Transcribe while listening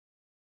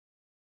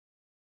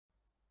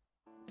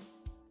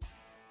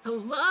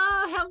Hello,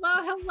 hello,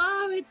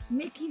 hello. It's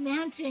Mickey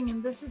Manting,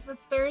 and this is the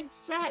third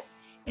set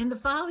in the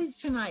Follies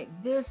tonight.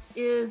 This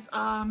is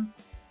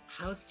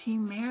House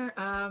Team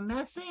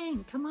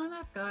Messing. Come on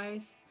up,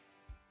 guys.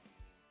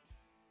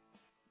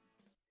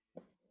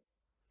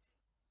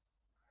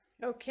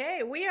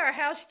 Okay, we are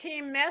House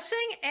Team Messing,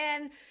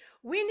 and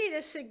we need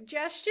a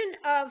suggestion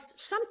of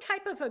some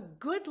type of a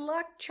good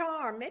luck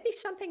charm, maybe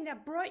something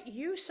that brought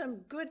you some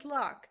good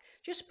luck.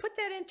 Just put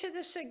that into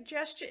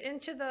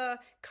the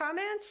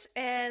comments,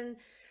 and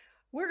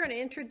we're going to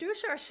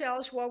introduce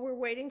ourselves while we're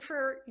waiting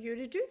for you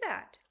to do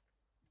that.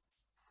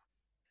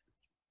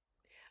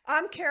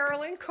 I'm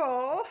Carolyn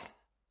Cole,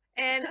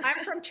 and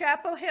I'm from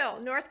Chapel Hill,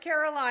 North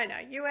Carolina,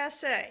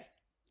 USA.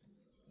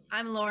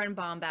 I'm Lauren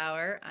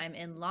Bombauer. I'm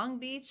in Long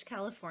Beach,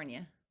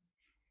 California.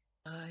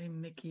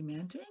 I'm Mickey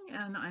Manting,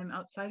 and I'm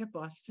outside of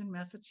Boston,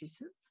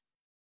 Massachusetts.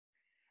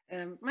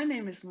 My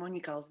name is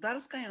Monika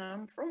Ozdarska, and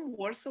I'm from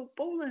Warsaw,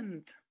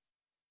 Poland.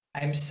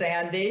 I'm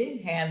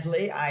Sandy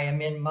Handley. I am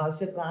in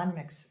Mazatlan,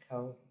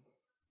 Mexico.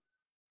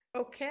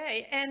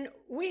 Okay, and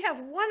we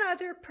have one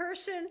other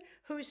person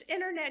whose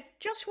internet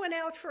just went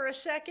out for a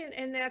second,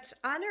 and that's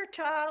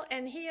Anurtal,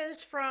 and he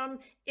is from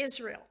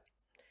Israel.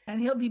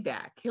 And he'll be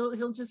back. He'll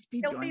just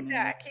be joining. He'll be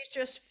back. He's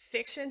just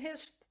fixing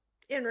his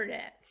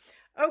internet.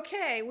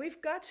 Okay,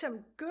 we've got some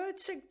good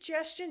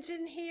suggestions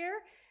in here,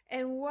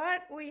 and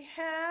what we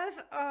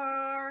have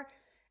are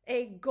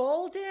a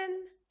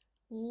golden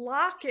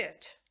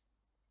locket.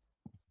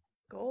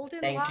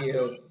 Golden Thank locket.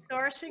 you.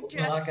 Our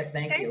suggestion. Locket,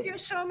 thank you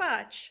so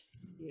much.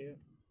 Thank you.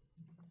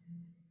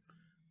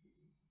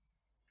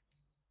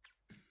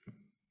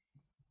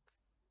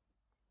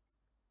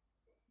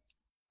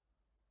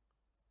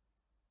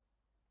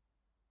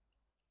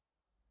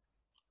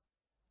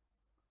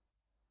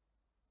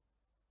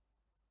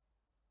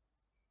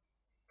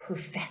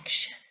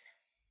 Perfection.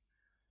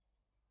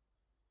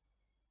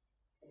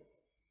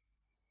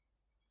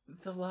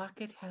 The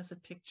locket has a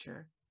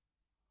picture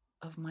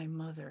of my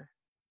mother.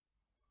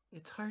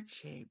 It's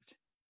heart-shaped.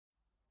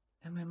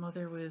 And my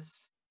mother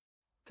was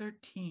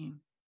 13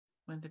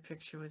 when the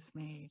picture was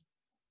made.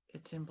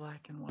 It's in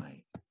black and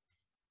white.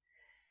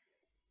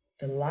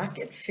 The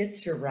locket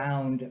fits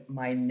around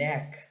my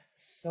neck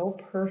so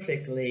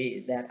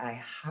perfectly that I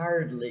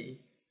hardly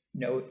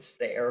know it's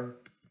there.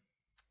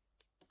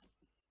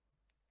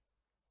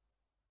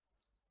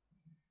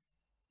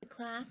 The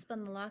clasp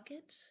on the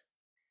locket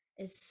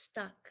is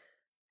stuck.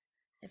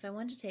 If I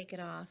want to take it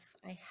off,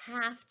 I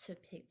have to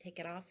take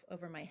it off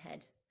over my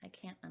head. I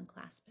can't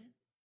unclasp it.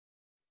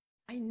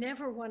 I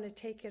never want to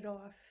take it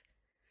off.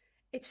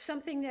 It's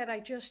something that I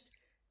just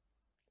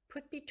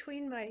put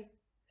between my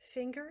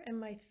finger and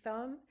my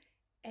thumb,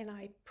 and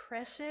I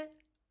press it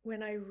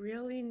when I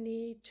really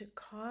need to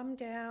calm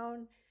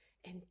down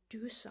and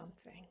do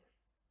something.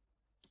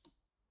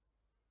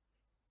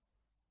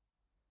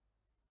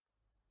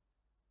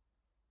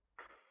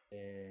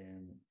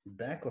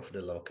 Back of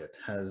the locket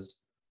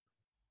has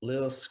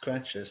little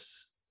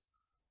scratches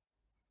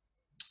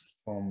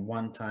from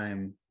one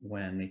time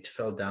when it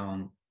fell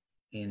down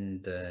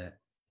in the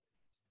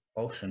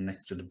ocean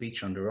next to the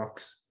beach on the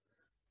rocks,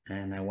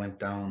 and I went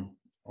down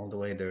all the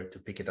way there to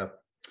pick it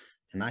up,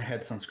 and I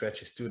had some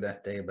scratches too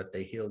that day, but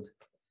they healed.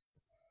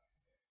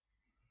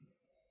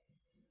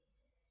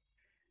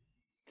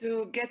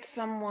 To get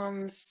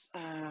someone's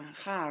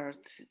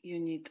heart, you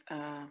need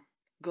a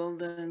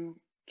golden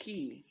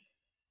key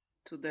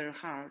to their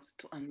heart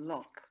to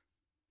unlock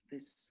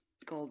this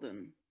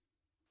golden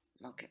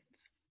locket.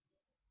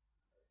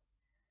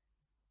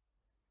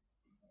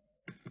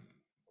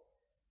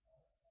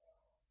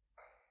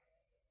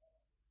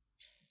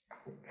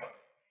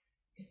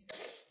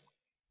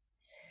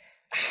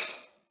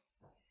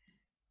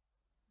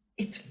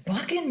 It's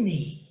bugging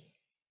me.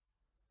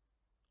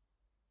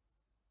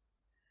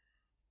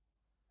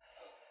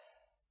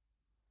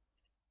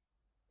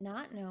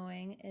 Not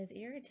knowing is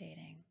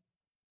irritating.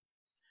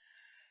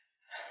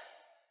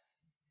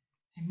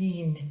 I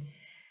mean,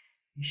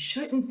 you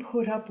shouldn't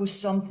put up with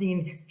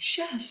something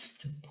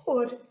just to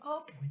put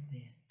up with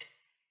it.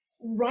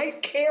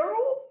 Right,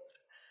 Carol?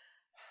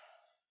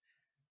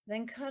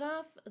 Then cut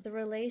off the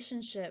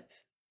relationship,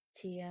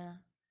 Tia.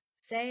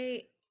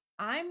 Say,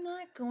 I'm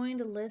not going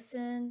to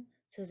listen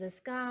to this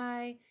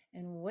guy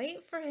and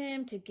wait for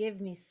him to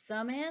give me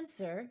some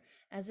answer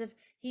as if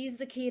he's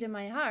the key to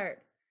my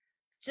heart.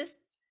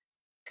 Just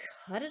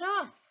cut it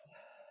off.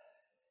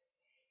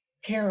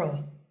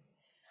 Carol,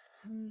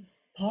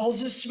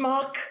 Paul's a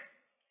schmuck,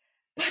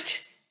 but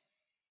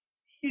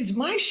he's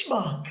my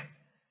schmuck.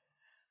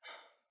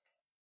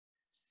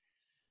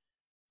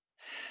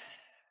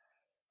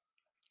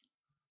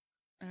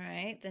 All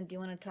right, then do you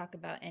want to talk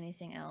about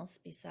anything else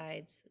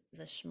besides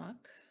the schmuck?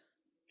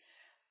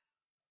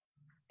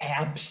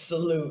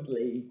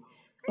 Absolutely.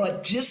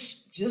 But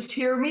just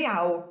hear me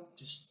out.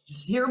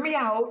 Just hear me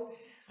out.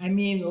 I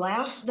mean,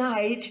 last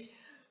night,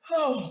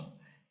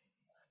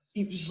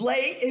 it was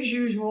late as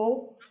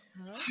usual.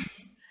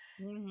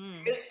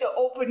 Missed the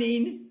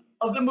opening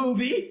of the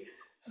movie.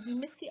 You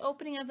missed the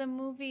opening of the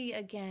movie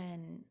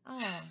again.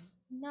 Oh,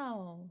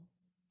 No.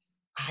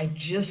 I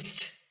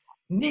just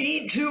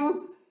need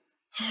to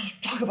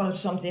talk about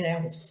something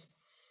else.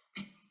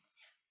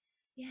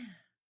 Yeah.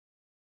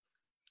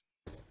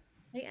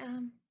 Hey,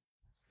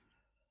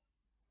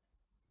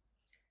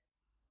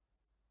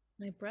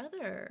 my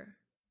brother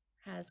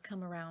has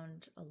come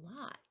around a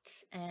lot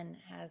and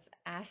has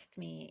asked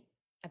me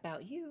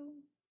about you.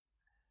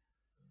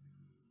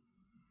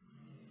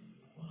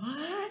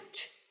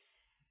 What?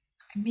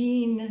 I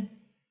mean,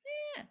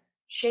 Yeah.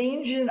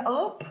 changing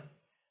up?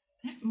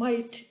 It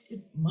might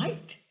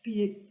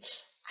be,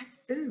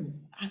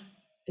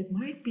 it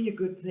might be a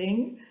good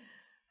thing.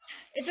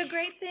 It's a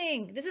great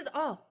thing. This is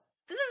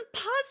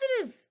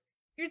positive.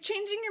 You're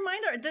changing your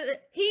mind.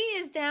 He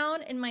is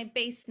down in my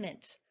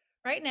basement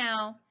right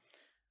now.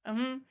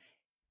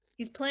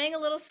 He's playing a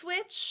little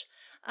Switch.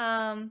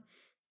 I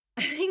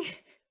think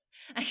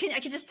I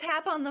can just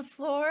tap on the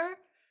floor.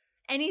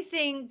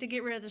 Anything to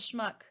get rid of the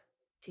schmuck,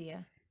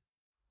 Tia.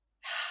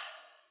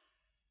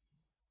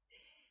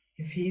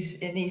 If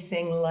he's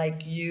anything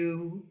like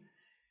you,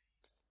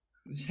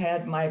 who's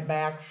had my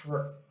back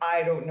for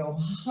I don't know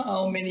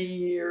how many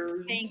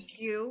years, Thank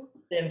you.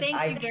 then Thank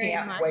I you very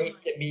can't much.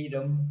 wait to meet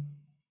him.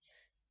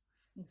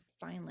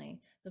 Finally,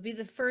 it'll be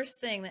the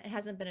first thing that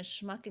hasn't been a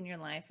schmuck in your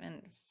life,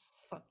 and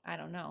fuck, I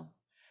don't know.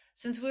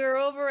 Since we were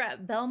over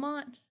at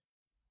Belmont,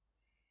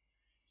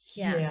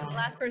 yeah, the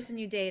last person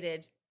you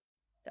dated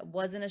that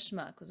wasn't a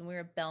schmuck was when we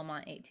were at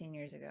Belmont 18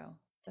 years ago.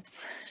 That's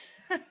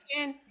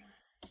And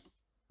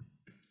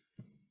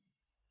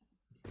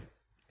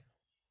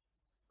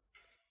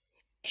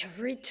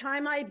every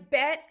time I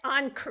bet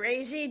on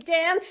Crazy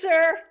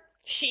Dancer,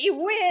 she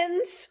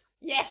wins.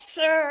 Yes,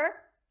 sir.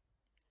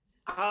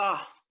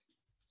 Ah,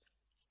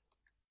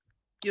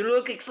 you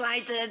look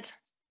excited.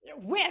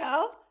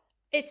 Well,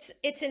 it's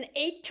an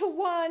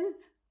 8-1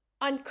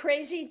 on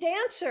Crazy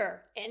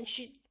Dancer, and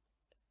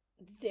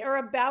they're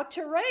about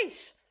to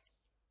race.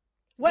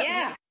 What?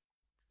 Yeah,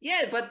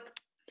 but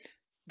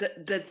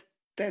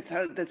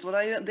that's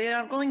what they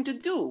are going to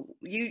do.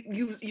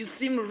 You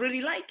seem to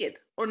really like it,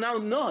 or now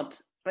not.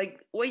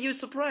 Like, were you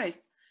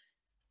surprised?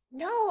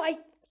 No,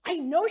 I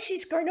know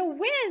she's going to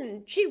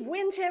win. She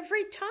wins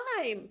every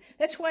time.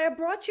 That's why I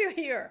brought you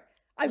here.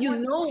 You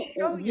know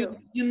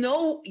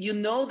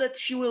that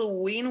she will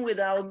win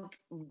without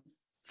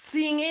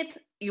seeing it.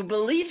 You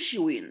believe she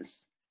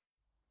wins.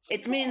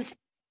 It means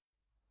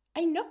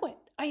I know it.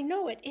 I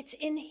know it. It's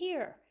in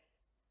here.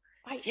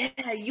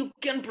 yeah, you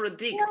can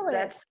predict.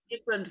 That's a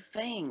different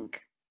thing.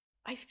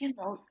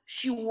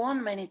 She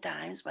won many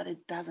times, but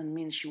it doesn't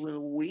mean she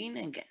will win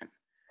again.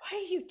 Why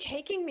are you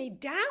taking me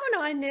down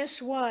on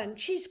this one?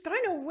 She's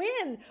going to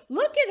win.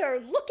 Look at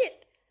her. Look,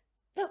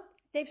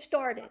 they've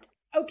started.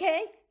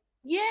 Okay?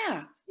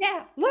 Yeah.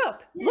 Yeah,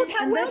 look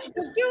how well she's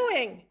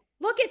doing.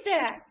 Look at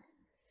that.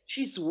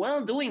 She's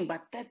well doing,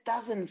 but that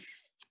doesn't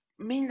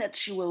mean that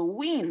she will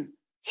win.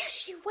 Yes,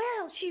 she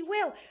will. She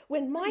will.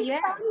 When my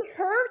thumb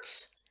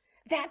hurts,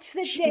 that's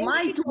the day she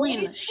might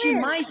win. She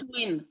might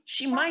win.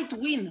 She might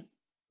win.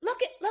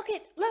 Look.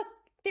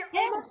 They're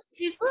almost.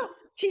 Look,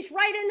 she's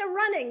right in the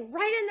running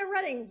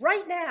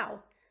right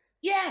now.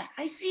 Yeah,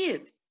 I see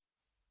it.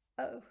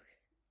 Oh.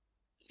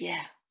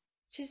 Yeah.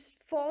 She's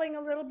falling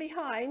a little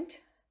behind.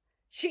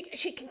 She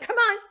can come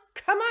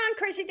on,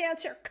 Crazy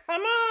Dancer,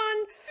 come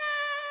on.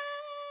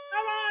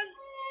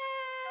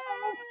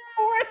 Oh,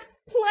 fourth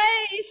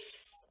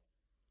place.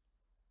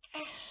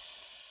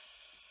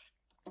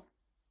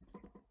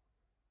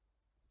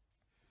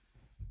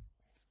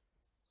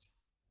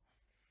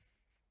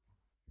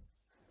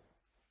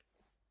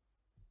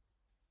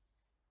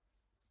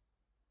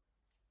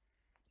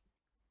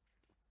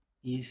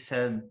 You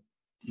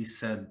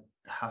said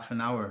half an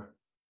hour.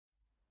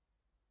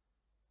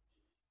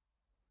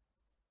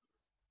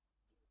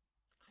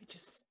 I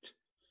just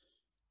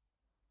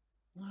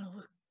want to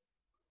look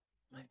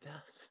my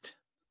best.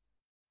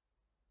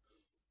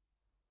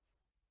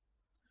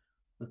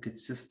 Look,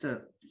 it's just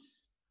a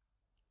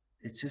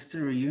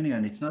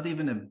reunion. It's not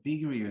even a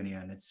big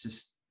reunion. It's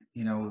just,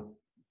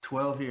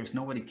 12 years.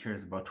 Nobody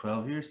cares about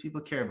 12 years.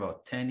 People care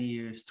about 10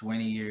 years,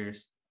 20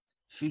 years,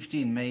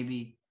 15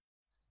 maybe.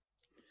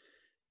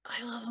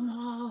 I love them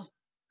all.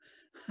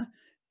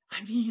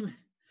 I mean,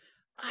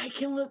 I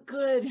can look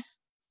good.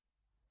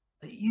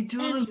 You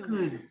do look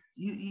good.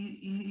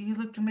 You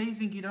look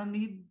amazing. You don't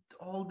need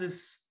all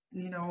this,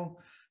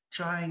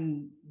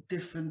 trying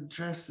different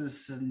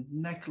dresses and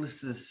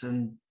necklaces,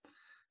 and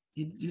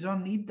you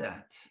don't need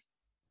that.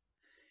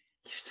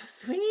 You're so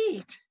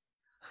sweet.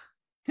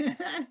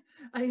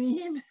 I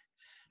mean,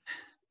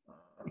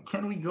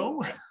 can we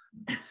go?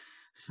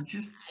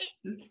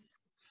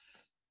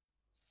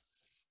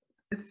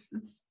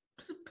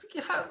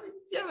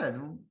 Yeah.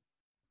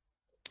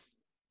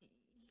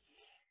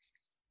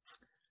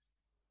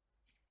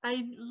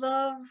 I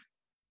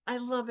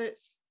love it.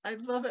 I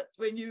love it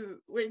when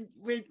you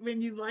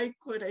like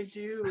what I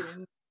do,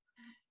 and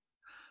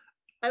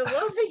I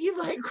love that you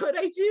like what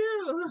I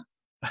do.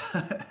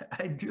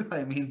 I do.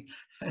 I mean,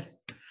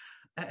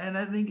 and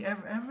I think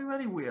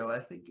everybody will. I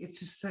think it's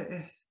just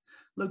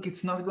Look,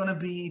 it's not going to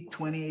be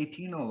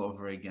 2018 all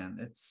over again.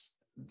 It's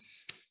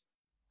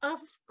Of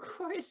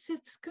course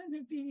it's going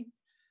to be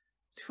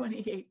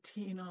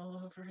 2018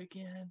 all over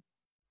again.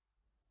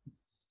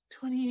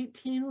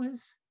 2018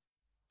 was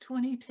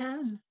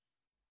 2010.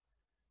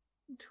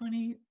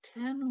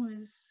 2010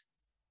 was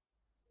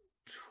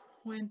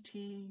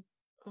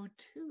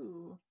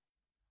 2002.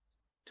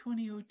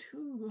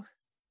 2002,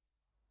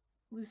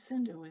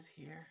 Lucinda was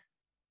here.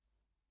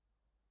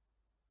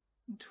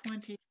 In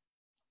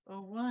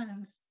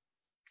 2001,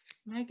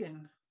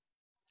 Megan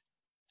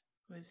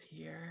was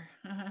here.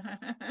 But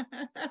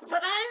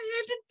I'm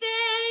here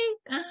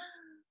today.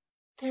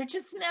 They're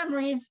just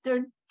memories.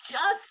 They're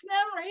just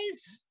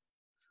memories.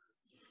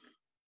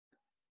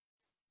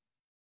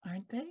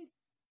 Aren't they?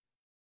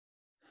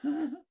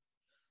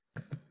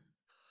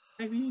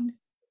 I mean,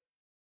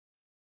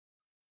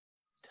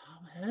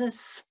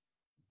 Thomas.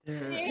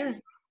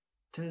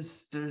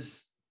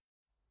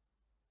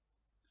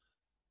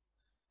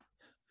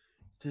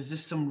 There's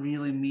just some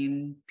really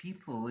mean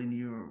people in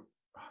your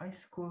high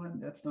school, and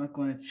that's not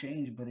going to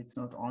change, but it's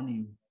not on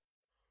you.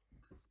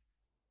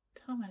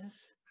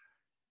 Thomas,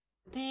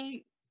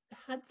 they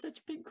had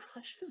such big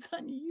crushes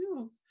on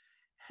you,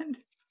 and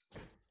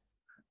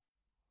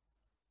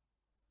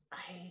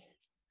I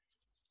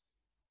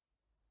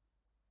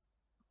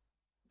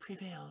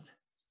prevailed.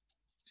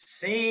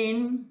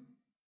 Scene.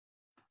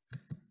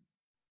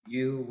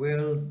 You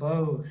will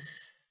both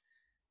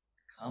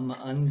come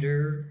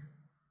under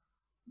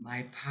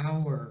my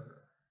power.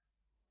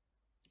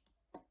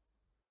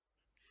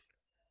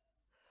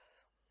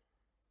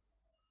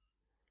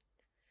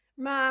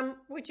 Mom,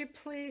 would you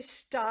please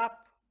stop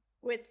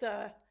with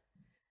the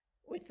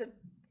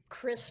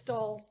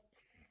crystal?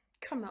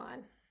 Come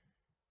on.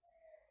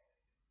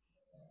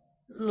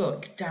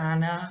 Look,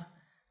 Donna,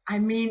 I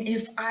mean,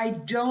 if I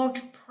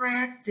don't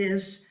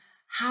practice,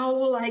 how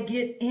will I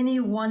get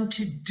anyone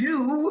to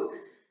do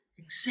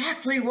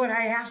exactly what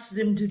I asked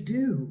them to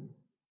do?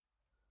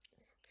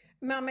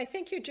 Mom, I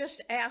think you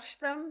just asked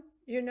them,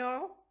 you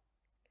know,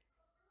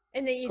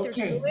 and they either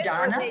Okay, do it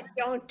Donna, or they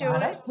don't do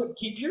Donna,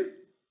 it.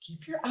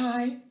 keep your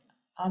eye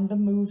on the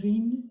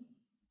moving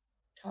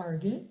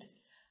target.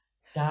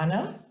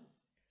 Donna,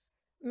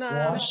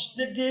 Mom, wash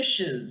the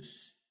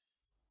dishes.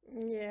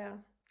 yeah,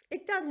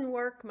 it doesn't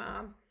work,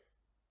 Mom.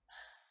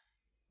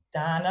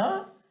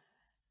 Donna,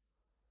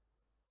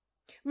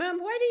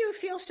 Mom, why do you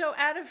feel so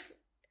out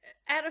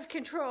of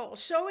control,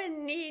 so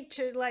in need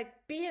to like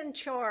be in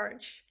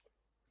charge?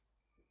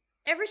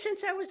 Ever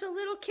since I was a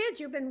little kid,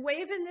 you've been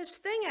waving this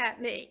thing at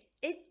me.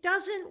 It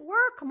doesn't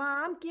work,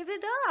 Mom. Give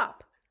it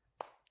up.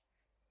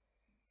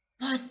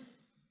 but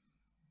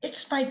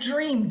it's my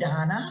dream,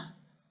 Donna.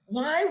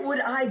 Why would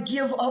I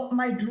give up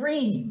my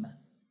dream?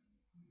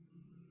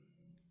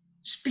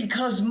 It's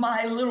because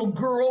my little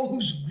girl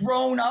who's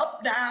grown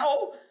up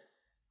now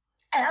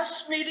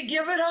asked me to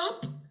give it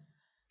up.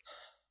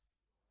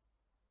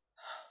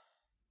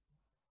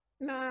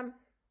 Mom,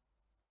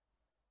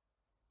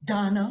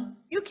 Donna,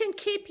 you can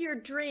keep your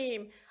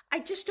dream. I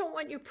just don't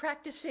want you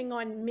practicing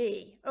on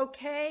me,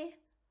 okay?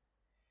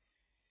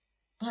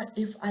 but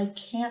if I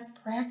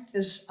can't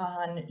practice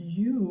on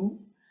you,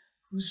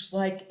 who's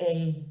like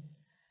a...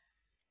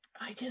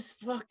 I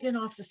just walked in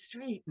off the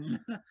street, and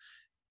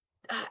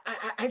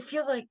I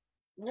feel like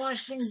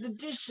washing the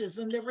dishes,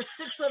 and there were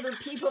 6 other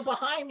people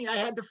behind me I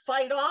had to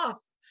fight off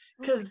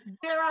because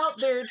they're out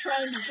there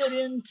trying to get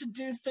in to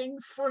do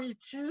things for you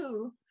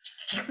too.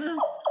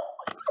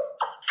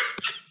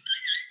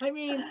 I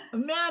mean,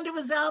 Amanda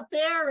was out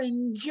there,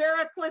 and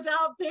Jarek was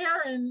out there,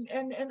 and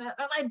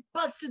I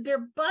busted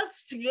their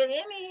butts to get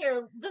in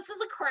here. This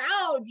is a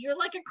crowd. You're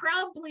like a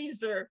crowd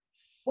pleaser.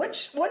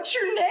 What's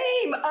your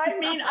name? I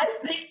mean, I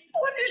think,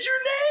 what is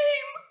your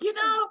name? You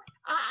know,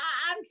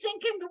 I'm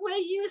thinking the way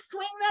you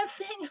swing that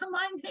thing,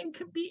 my name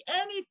could be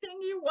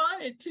anything you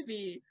want it to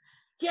be.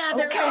 Yeah,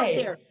 they're out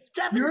there.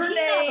 17 Your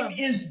name of them.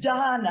 is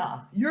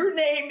Donna. Your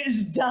name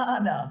is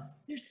Donna.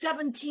 There's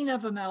 17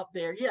 of them out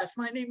there. Yes,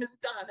 my name is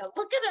Donna.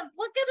 Look at them.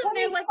 Look at them.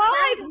 They're like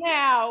 25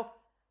 now.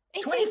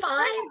 It's 25?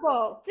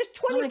 incredible. There's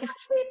 25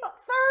 people.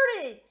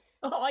 30.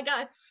 Oh my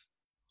God.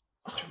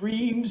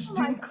 Dreams Oh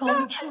do my come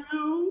God.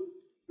 true.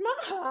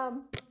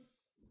 Mom.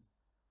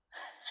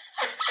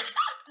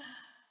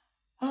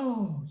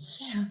 Oh,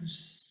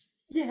 yes,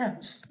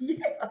 yes,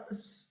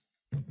 yes.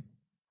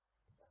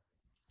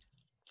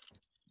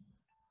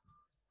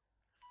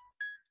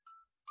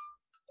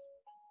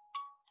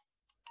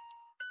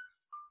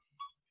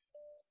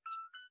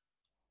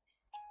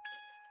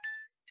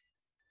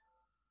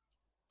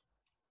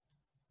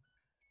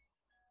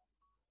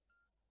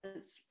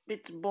 It's a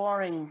bit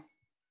boring.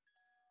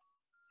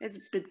 It's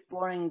a bit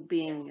boring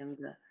being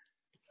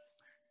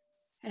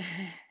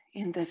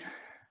in that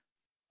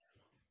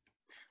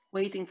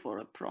waiting for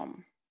a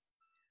prom.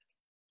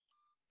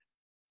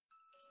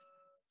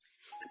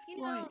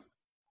 You know,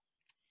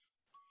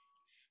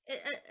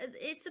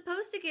 it's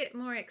supposed to get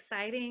more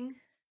exciting.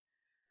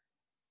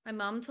 My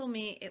mom told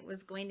me it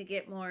was going to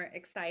get more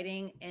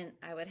exciting and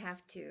I would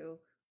have to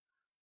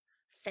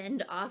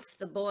fend off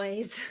the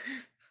boys.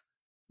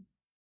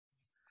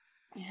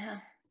 Yeah.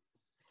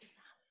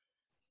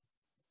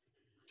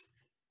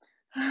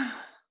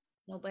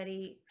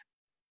 Nobody.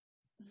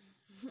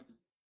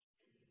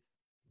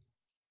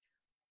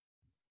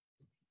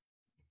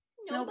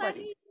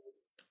 Nobody.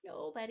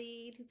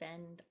 Nobody to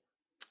fend.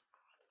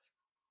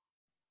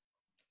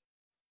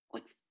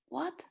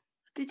 What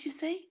did you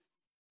say?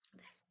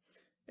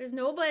 There's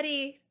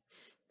nobody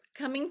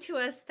coming to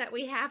us that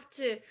we have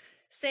to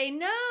say,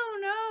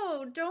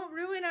 no, don't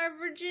ruin our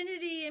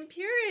virginity and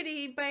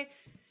purity by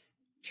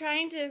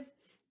trying to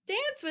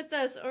dance with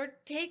us or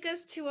take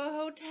us to a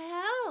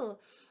hotel,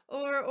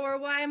 or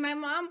why my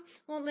mom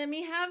won't let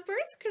me have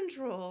birth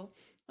control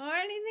or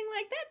anything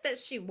like that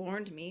she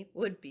warned me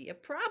would be a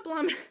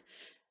problem.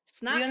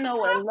 It's not. You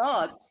know a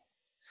lot.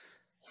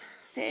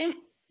 Hey,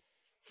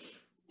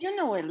 you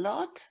know a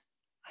lot.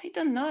 I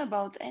don't know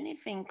about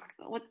anything.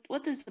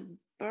 What is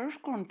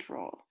birth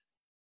control?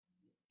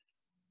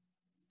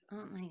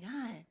 Oh my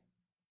God,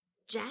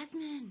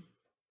 Jasmine.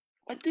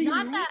 What do you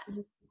mean?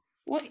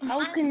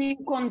 How can you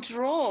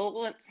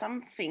control when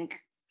something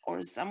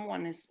or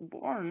someone is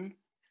born?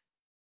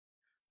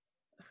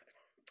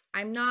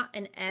 I'm not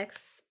an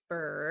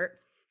expert.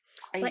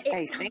 I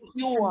think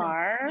you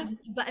are.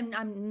 But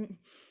I'm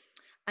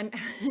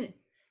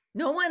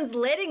no one's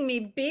letting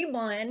me be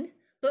one.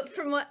 But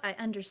from what I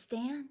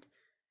understand,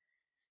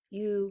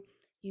 you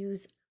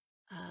use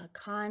a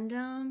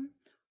condom,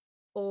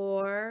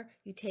 or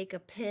you take a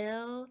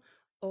pill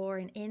or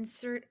an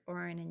insert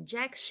or an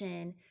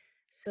injection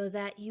so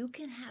that you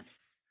can have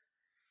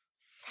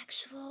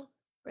sexual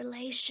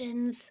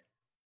relations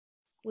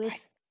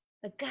with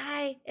a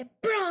guy at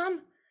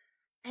prom,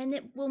 and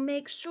it will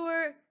make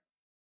sure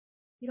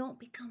you don't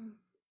become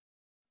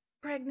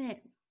pregnant.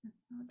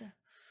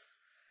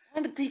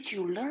 Where did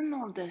you learn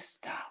all this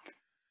stuff?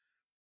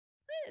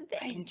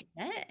 The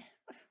internet.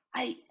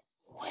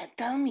 Well,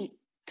 tell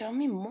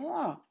me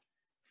more.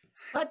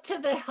 But to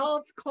the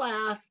health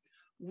class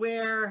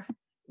where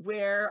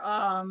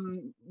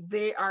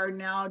they are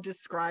now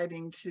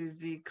describing to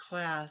the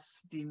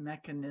class the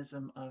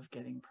mechanism of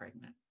getting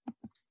pregnant.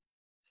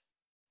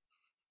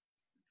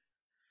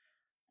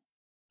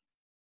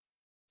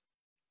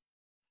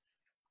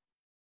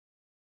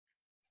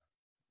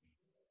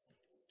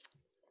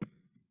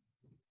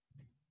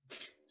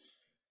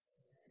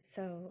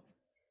 So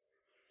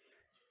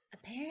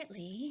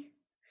apparently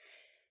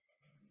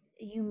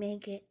you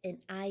make it an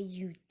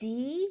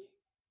IUD.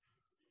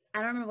 I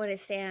don't remember what it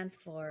stands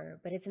for,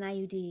 but it's an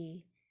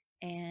IUD,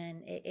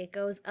 and it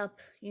goes up,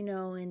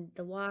 in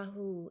the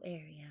Wahoo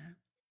area.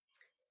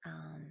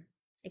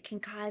 It can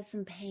cause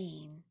some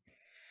pain,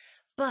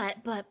 but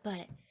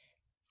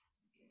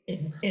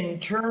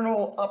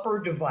internal upper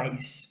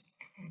device.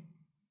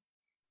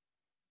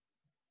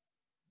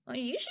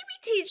 well, you should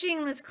be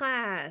teaching this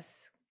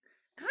class.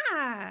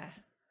 God.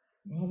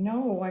 Well,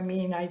 no, I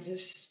mean, I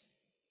just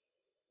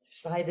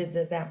decided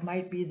that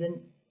might be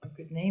a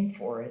good name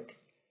for it.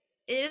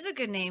 It is a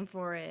good name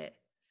for it.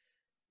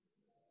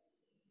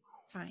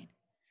 Fine.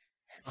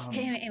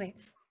 Okay, anyway,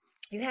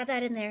 you have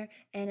that in there,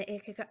 and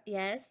it could go.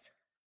 Yes?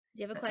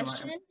 Do you have a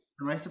question?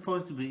 Am I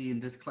supposed to be in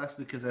this class?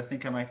 Because I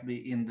think I might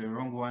be in the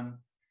wrong one.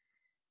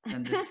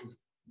 And this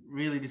is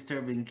really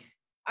disturbing.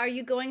 Are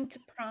you going to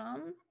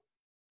prom?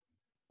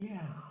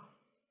 Yeah.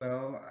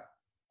 Well,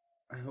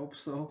 I hope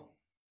so.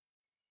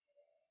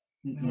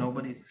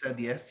 Nobody said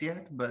yes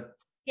yet, but...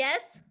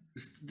 Yes?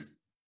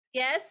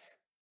 Yes?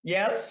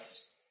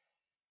 Yes?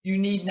 You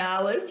need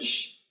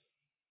knowledge?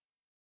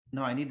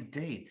 No, I need a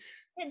date.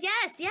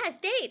 Yes,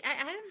 date.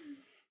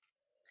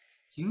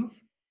 You?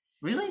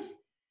 Really?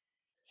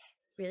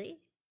 Really?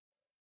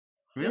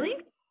 Really?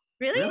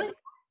 Really? Really?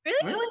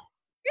 Really? Really?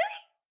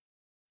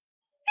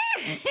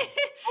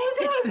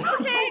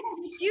 Okay,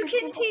 you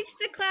can teach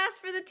the class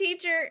for the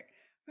teacher,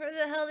 where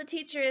the hell the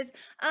teacher is.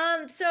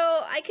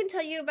 So I can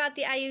tell you about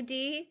the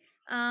IUD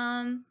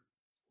on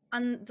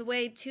the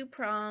way to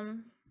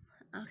prom.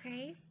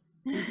 Okay.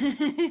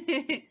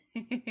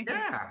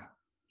 Yeah.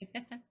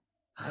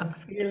 I'm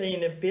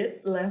feeling a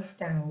bit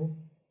left out.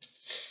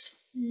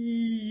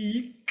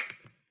 Eek.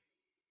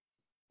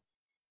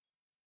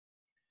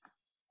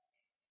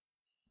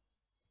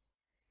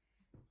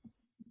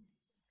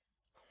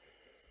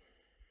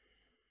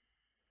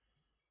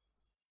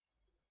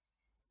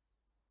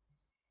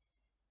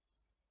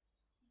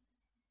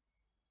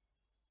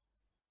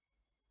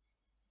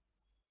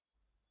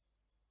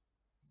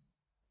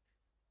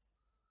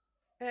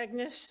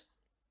 Agnes?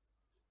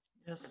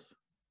 Yes,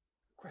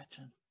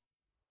 Gretchen.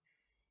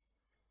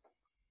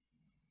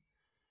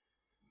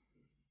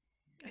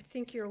 I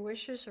think your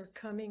wishes are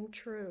coming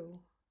true.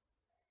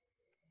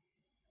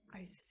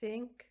 I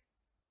think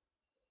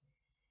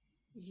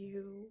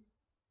you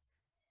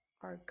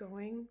are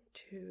going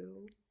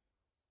to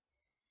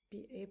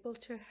be able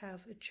to have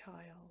a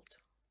child.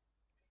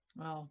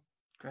 Well,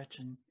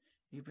 Gretchen,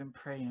 you've been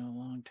praying a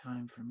long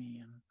time for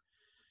me, and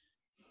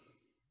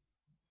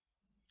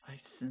I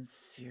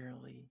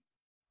sincerely,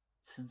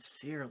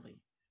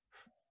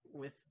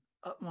 with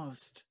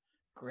utmost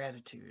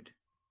gratitude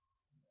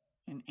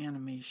and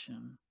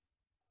animation.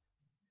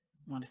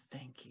 I want to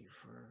thank you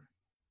for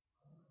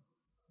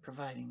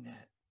providing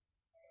that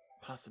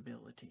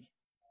possibility.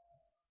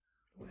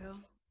 Well,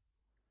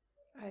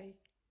 I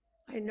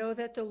know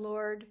that the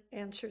Lord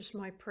answers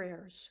my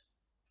prayers.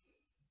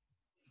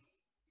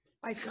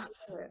 I feel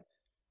it.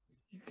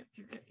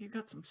 You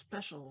got some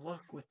special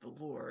luck with the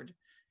Lord,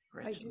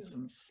 Gretchen. I do.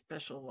 Some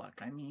special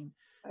luck. I mean,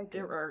 I do.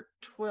 there are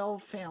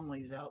 12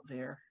 families out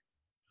there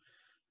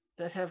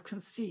that have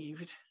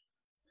conceived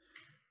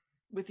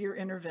with your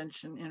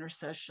intervention,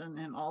 intercession,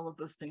 and all of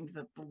those things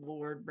that the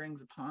Lord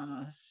brings upon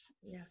us.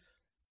 Yeah.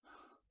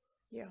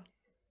 Yeah.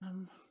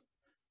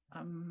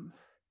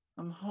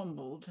 I'm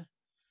humbled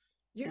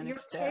and Your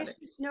ecstatic. case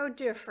is no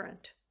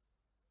different.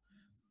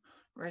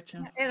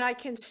 Gretchen, And I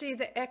can see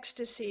the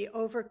ecstasy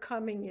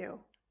overcoming you.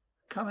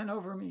 coming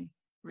over me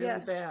really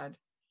Yes, bad.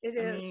 It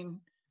I is.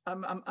 mean,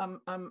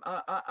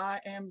 I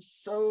am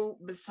so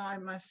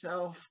beside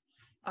myself.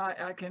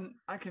 I can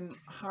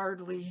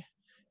hardly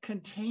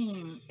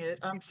contain it.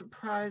 I'm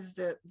surprised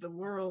that the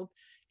world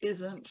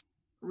isn't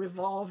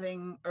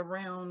revolving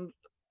around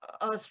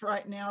us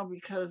right now,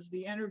 because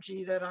the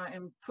energy that I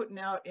am putting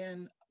out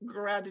in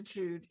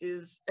gratitude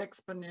is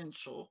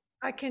exponential.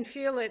 I can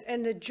feel it,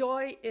 and the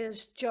joy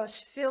is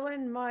just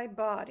filling my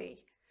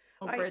body.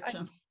 Oh,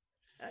 Gretchen,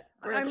 I'm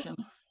Gretchen.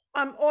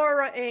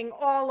 auraing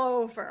all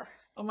over.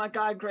 Oh my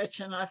God,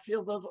 Gretchen, I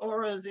feel those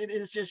auras. It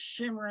is just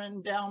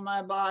shimmering down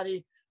my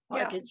body,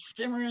 like Yeah. it's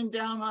shimmering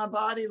down my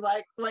body,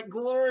 like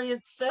glory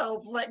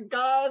itself, like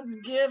God's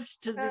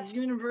gift to the Yes.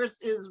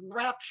 universe is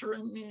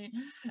rapturing me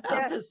at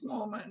Yes. this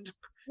moment.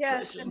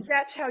 Yes, Gretchen. and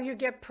that's how you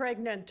get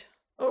pregnant.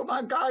 Oh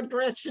my God,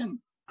 Gretchen.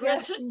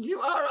 Yes. Gretchen,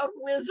 you are a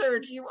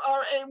wizard. You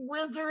are a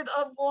wizard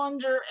of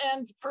wonder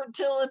and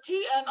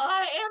fertility, and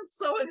I am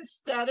so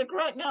ecstatic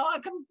right now. I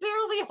can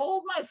barely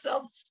hold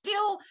myself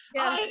still.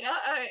 Yes.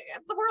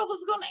 The world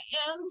is going to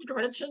end,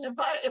 Gretchen,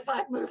 if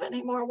I move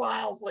any more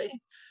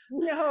wildly.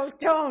 No,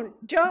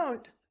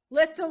 don't.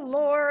 Let the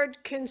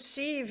Lord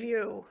conceive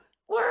you.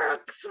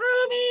 Work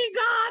through me,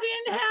 God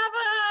in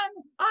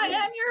heaven. I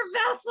am your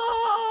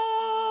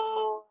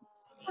vessel.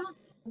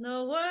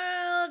 The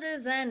world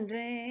is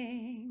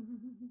ending.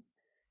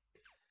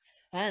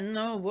 And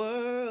the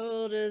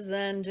world is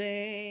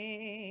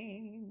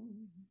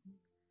ending.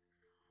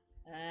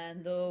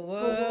 And the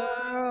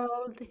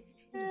world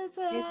Is is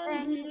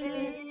ending.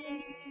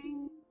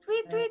 ending.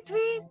 Tweet, tweet,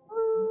 tweet.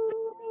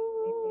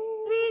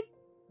 Tweet,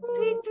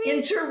 tweet, tweet.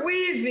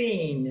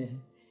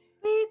 Interweaving,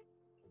 Tweet.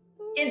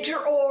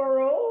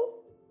 interoral,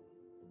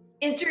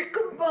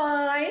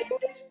 intercombined,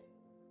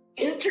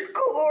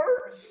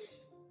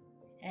 intercourse,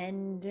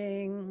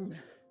 Ending.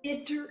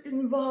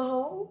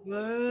 interinvolved,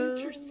 World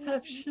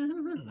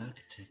Interception.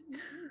 Galactic.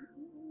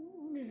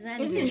 is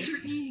ending.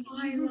 Intriguing.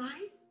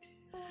 twilight,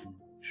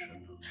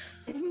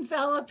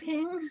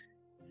 Enveloping.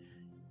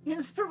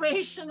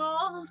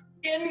 Inspirational.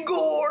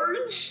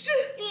 engorged,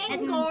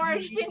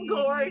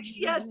 Engorged,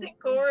 yes,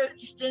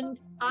 engorged, and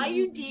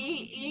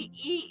IUD,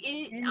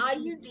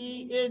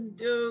 IUD,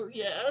 into,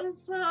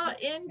 yes,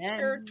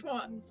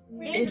 intertwined,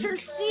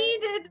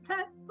 interceded,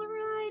 that's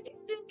right,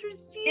 it's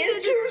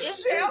interceded,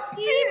 it's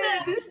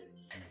intercepted,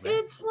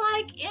 it's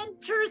like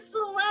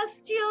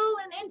intercelestial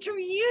and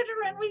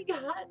interuterine, we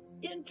got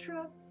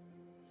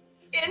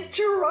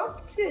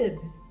interrupted,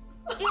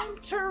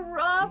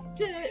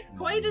 interrupted,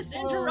 coitus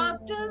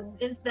interruptus,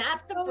 is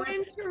that the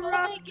birth control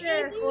they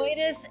gave you?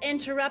 Coitus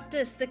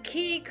interruptus. The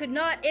key could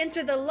not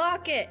enter the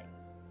locket.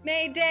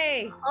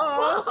 Mayday.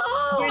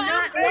 Oh, You're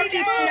not lucky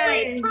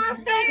tonight.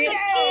 perfect. The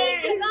key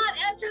did not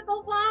enter the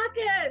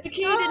locket. The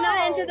key did not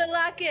enter the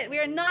locket. We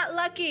are not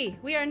lucky.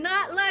 We are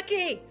not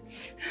lucky.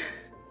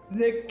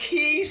 the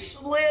key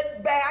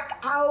slid back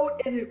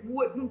out and it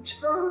wouldn't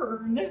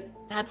turn.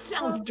 That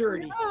sounds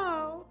dirty.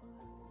 Oh.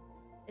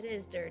 It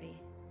is dirty.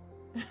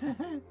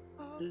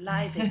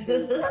 Life is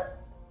good.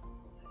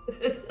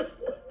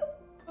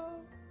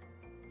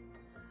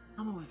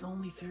 Mama was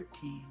only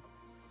 13.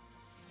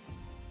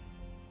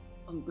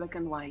 On black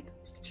and white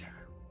picture.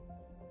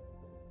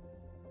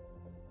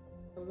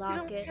 The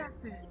locket.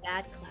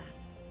 Bad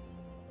class.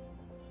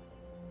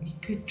 We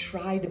could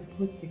try to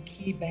put the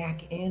key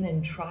back in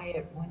and try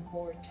it one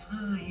more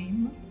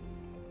time.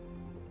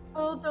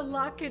 Hold the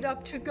locket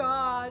up to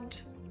God.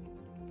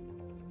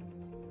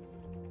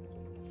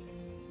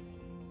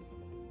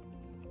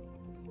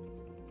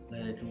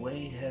 Let it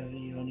weigh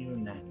heavy on your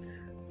neck.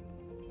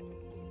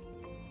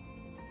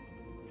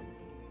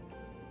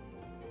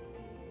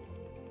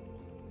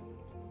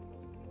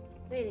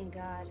 Waiting,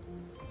 God.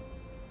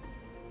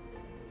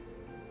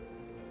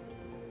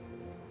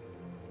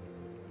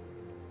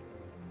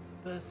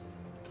 Thus,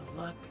 the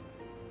luck.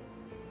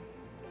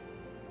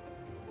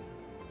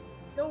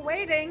 Still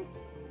waiting.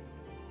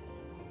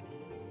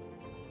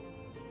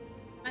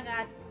 My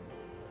God.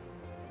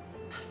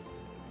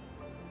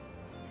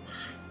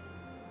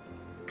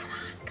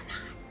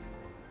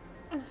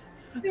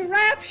 The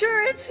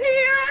rapture, it's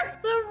here.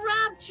 The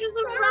rapture's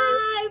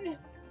arrived.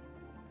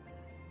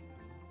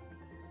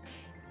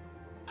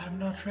 I'm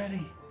not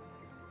ready.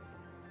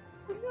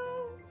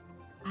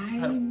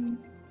 I'm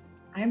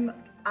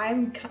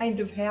kind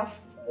of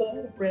half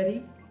full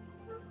ready.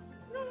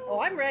 Oh,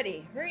 I'm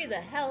ready. Hurry the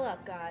hell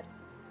up, God.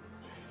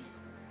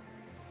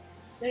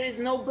 There is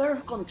no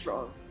birth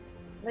control.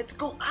 Let's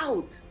go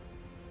out.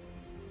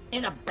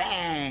 In a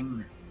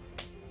bang.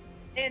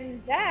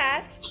 And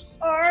that's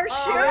our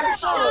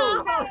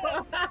show.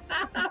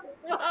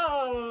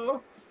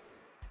 Whoa.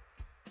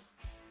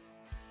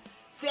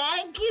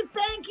 Thank you.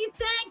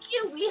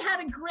 We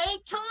had a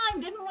great time,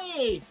 didn't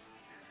we?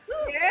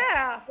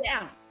 Yeah.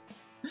 Yeah.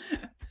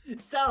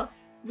 So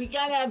we're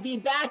gonna be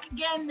back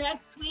again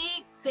next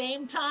week,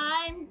 same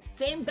time,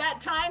 same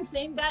bat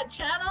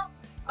channel.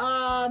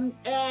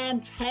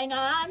 And hang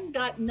on,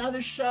 got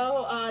another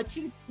show,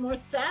 2 more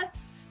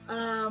sets.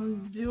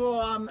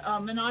 Duo,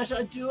 Menage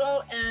a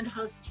Duo, and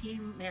host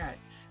Team Merit.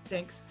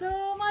 Thanks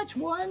so much.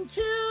 1,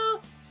 2.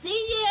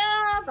 See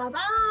ya.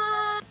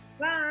 Bye-bye.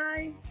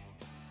 Bye.